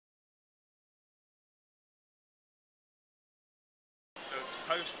So it's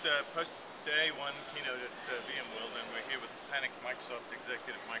post day one keynote at VMworld, and we're here with panicked Microsoft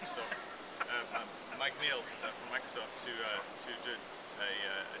executive Microsoft Mike Neal from Microsoft to do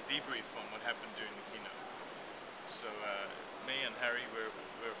a debrief on what happened during the keynote. So me and Harry,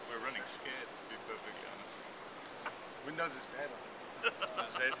 we're running scared, to be perfectly honest. Windows is dead.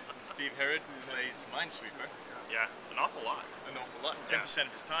 Steve Herod plays Minesweeper. Yeah, an awful lot. An awful lot. 10%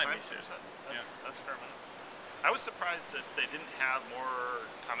 of his time, he said. That's a fair amount. I was surprised that they didn't have more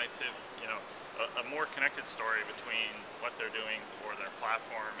connected, a more connected story between what they're doing for their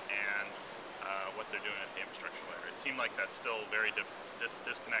platform and what they're doing at the infrastructure layer. It seemed like that's still very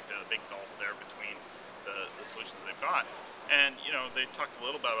disconnected, a big gulf there between the solutions that they've got. And they talked a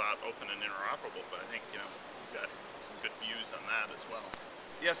little bit about open and interoperable, but I think we've got some good views on that as well.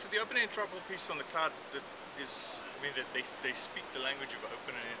 Yeah, so the open and interoperable piece on the cloud is, they speak the language of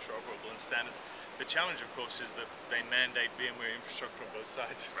open and interoperable and standards. The challenge, of course, is that they mandate VMware infrastructure on both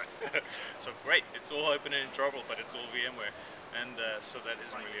sides. Right. So great, it's all open and interoperable, but it's all VMware, and so that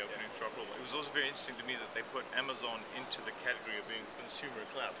isn't really open and interoperable. It was also very interesting to me that they put Amazon into the category of being consumer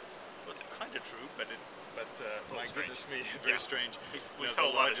cloud. Well, it's kind of true, but my goodness me, very strange. We sell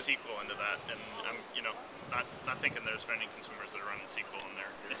a lot of SQL into that, and I'm not thinking there's any consumers that are running SQL in there.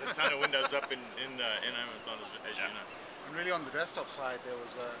 There's a ton of Windows up in Amazon, as you know. And really on the desktop side, there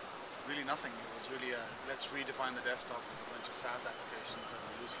was really nothing. It was really let's redefine the desktop as a bunch of SaaS applications that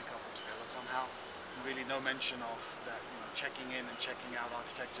are loosely coupled together somehow. And really no mention of that, checking in and checking out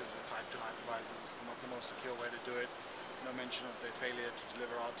architectures with type 2 hypervisors, not the most secure way to do it. No mention of the failure to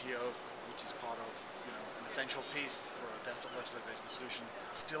deliver RTO, which is part of an essential piece for a desktop virtualization solution,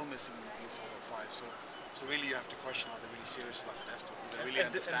 still missing in U405. So really you have to question, are they really serious about the desktop? Do they really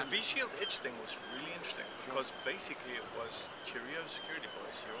understand? And the vShield Edge thing was really interesting, because basically it was Cheerio security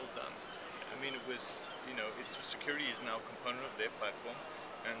boys, you're all done. It was, security is now a component of their platform,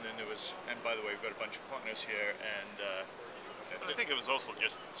 and then there was, and by the way, we've got a bunch of partners here, and I think it was also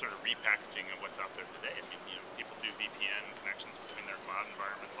just sort of repackaging of what's out there today. People do VPN connections between their cloud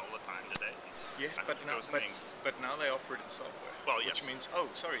environments all the time today. Yes, but now they offer it in software. Well, yes. Which means,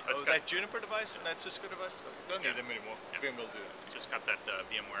 that Juniper device and that Cisco device, don't need them anymore. Yeah. VMworld do that. Just got that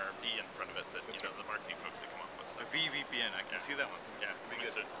VMware V in front of it that the marketing folks that come up with. So. The VPN, I can see that one. Yeah, pretty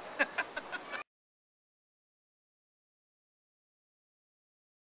good.